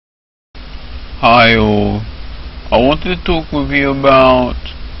Hi all, I wanted to talk with you about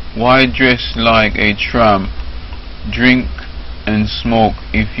why dress like a tramp, drink and smoke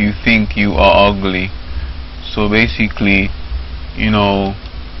if you think you are ugly. So basically,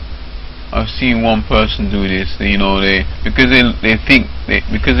 I've seen one person do this. Because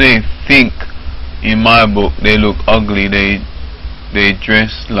they think in my book they look ugly, they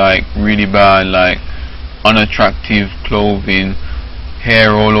dress like really bad, like unattractive clothing, hair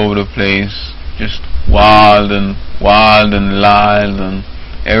all over the place, just wild and wild and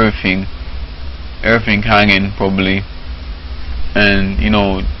everything hanging probably. And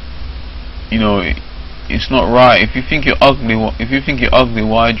it's not right. If you think you're ugly,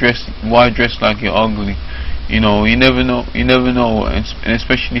 why dress like you're ugly? You never know, and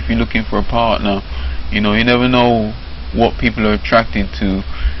especially if you're looking for a partner, you never know what people are attracted to.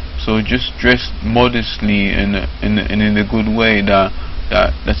 So just dress modestly and in a good way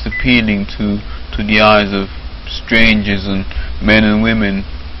that's appealing to the eyes of strangers and men and women.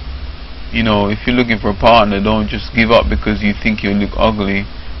 If you're looking for a partner, don't just give up because you think you look ugly.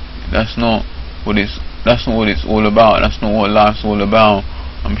 That's not what it's all about. That's not what life's all about.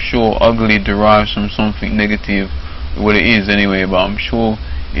 I'm sure ugly derives from something negative, what it is anyway, but I'm sure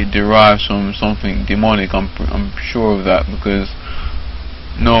it derives from something demonic. I'm sure of that, because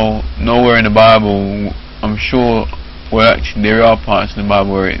nowhere in the Bible, I'm sure, well, actually there are parts in the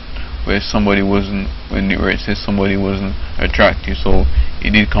Bible where somebody wasn't, where it says somebody wasn't attractive, so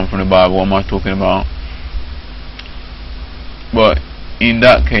it did come from the Bible. What am I talking about? But in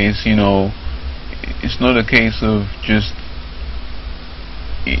that case, it's not a case of just,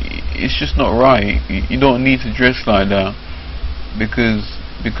 it's just not right. You don't need to dress like that because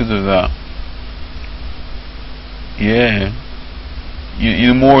of that. Yeah,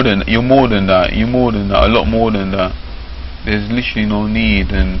 you're more than that. You're more than that. A lot more than that. There's literally no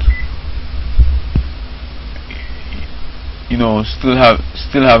need. And still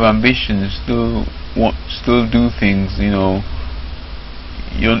have ambitions, still do things. You're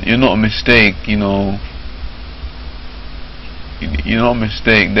not a mistake. You're not a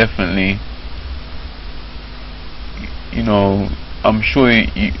mistake, definitely. I'm sure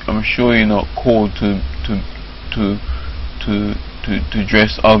you're not called to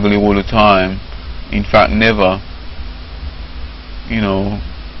dress ugly all the time. In fact, never.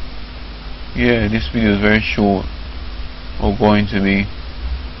 Yeah, this video is very short, or going to be,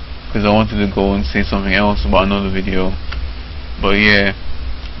 because I wanted to go and say something else about another video. But yeah,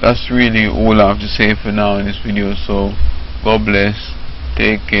 that's really all I have to say for now in this video. So God bless,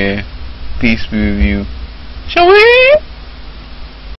 take care, peace be with you. Shall we?